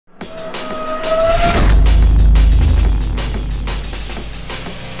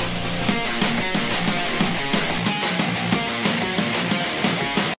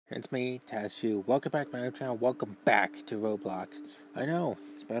it's me, Tazu. Welcome back to my channel. Welcome back to Roblox. I know,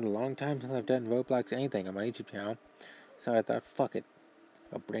 it's been a long time since I've done Roblox anything on my YouTube channel. So I thought, fuck it.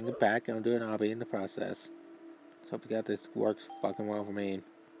 I'll bring it back and I'll do an Obby in the process. So hope you got this works fucking well for me.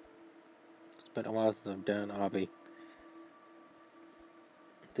 It's been a while since I've done an Obby.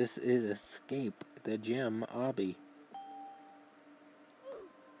 This is Escape the Gym Obby.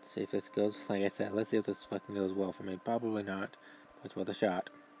 See if this goes, like I said, let's see if this fucking goes well for me. Probably not, but it's worth a shot.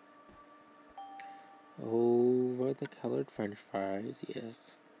 Over the colored french fries,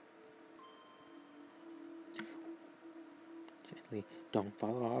 yes. Gently, don't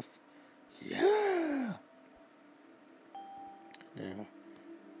fall off. Yeah! Now,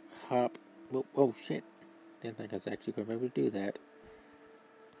 hop. Oh shit. Didn't think I was actually going to be able to do that.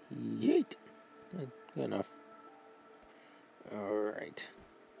 Yeet! Good enough. Alright.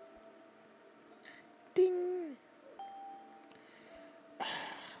 Ding!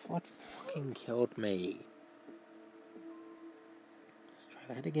 What fucking killed me? Let's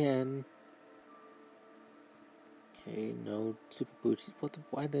try that again. Okay, no super boots.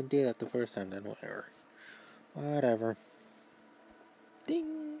 Why didn't do that the first time then? Whatever.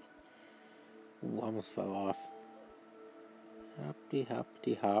 Ding! Ooh, almost fell off. Hoppity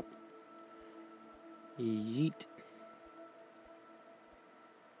hoppity hop. Yeet.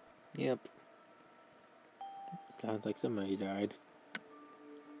 Yep. Sounds like somebody died.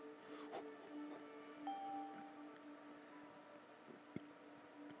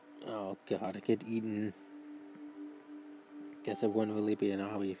 Oh god, I get eaten. Guess it wouldn't really be an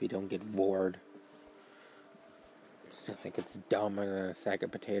Obby if you don't get bored. Still think it's dumber than a sack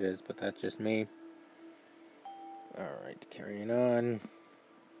of potatoes, but that's just me. Alright, carrying on.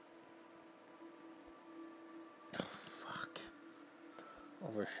 Oh, fuck.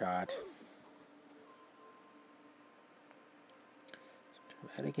 Overshot. Let's try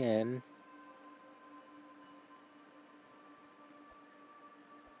that again.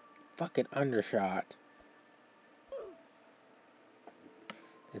 Fucking undershot.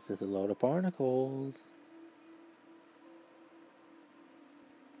 This is a load of barnacles.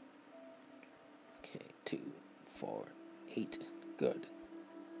 Okay, 2, 4, 8. Good.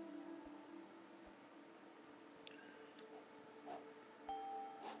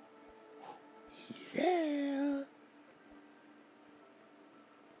 Yeah.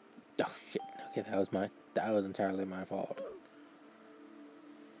 Oh shit. Okay, that was entirely my fault.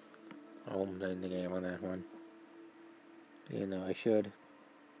 I almost ended the game on that one. You know, I should.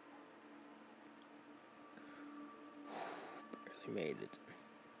 Barely made it.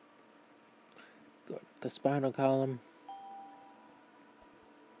 Go up the spinal column.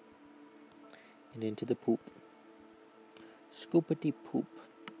 And into the poop. Scoopity poop.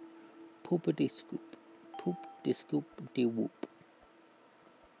 Poopity scoop. Poop-de scoop-de whoop.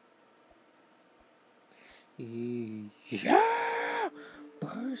 Yeah!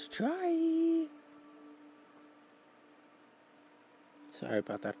 First try! Sorry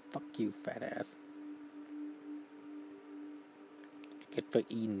about that. Fuck you, fat ass. Get for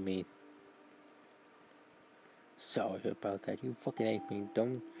eating me. Sorry about that. You fucking ate me.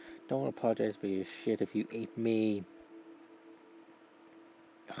 Don't apologize for your shit if you ate me.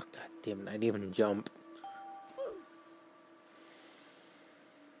 Oh, god damn it. I didn't even jump.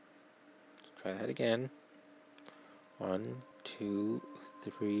 Let's try that again. 1, 2,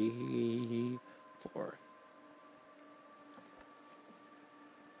 3, 4.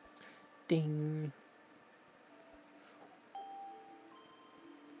 Ding.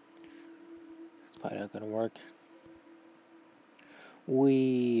 It's probably not gonna work.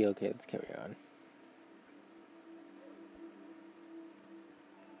 Okay, let's carry on.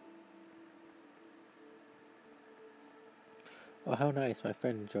 Oh, how nice. My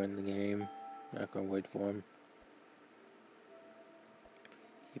friend joined the game. Not gonna wait for him.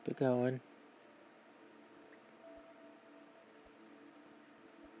 Keep it going.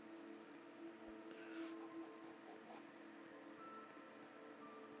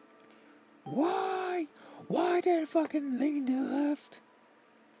 Why? Why did it fucking lean to the left?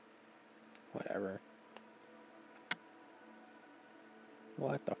 Whatever.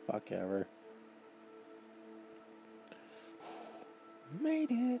 What the fuck ever.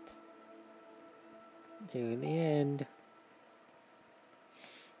 Made it. In the end.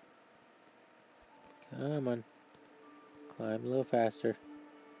 Come on. Climb a little faster.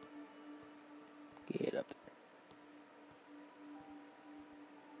 Get up.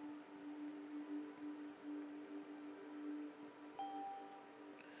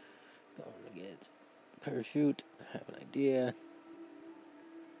 Going to get parachute. I have an idea.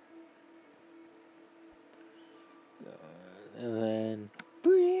 And then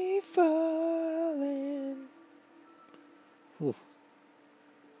breathe. falling. Whew.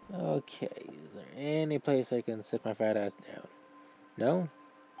 Okay, is there any place I can sit my fat ass down? No?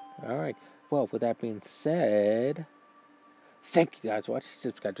 Alright. Well, with that being said, thank you guys for watching.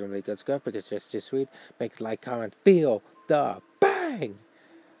 Subscribe to really good stuff because it's just sweet. Make a like, comment, feel the bang!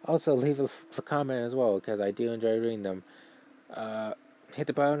 Also, leave a comment as well because I do enjoy reading them. Hit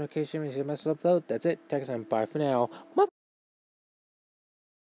the bell notification when you must upload. That's it. Text and bye for now. Look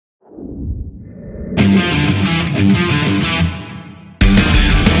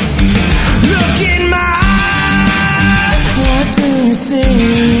in my eyes, what do you see?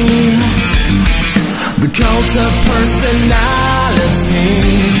 The cult of personality.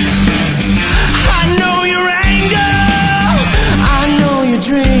 I know your anger, I know your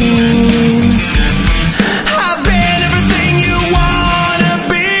dreams. I've been everything you wanna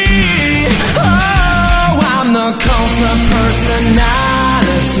be. Oh, I'm the cult of personality.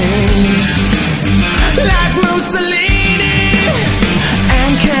 Like Mussolini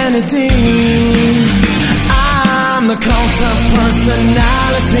and Kennedy, I'm the cult of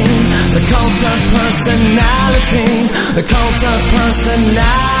personality, the cult of personality, the cult of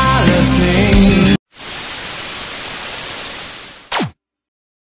personality.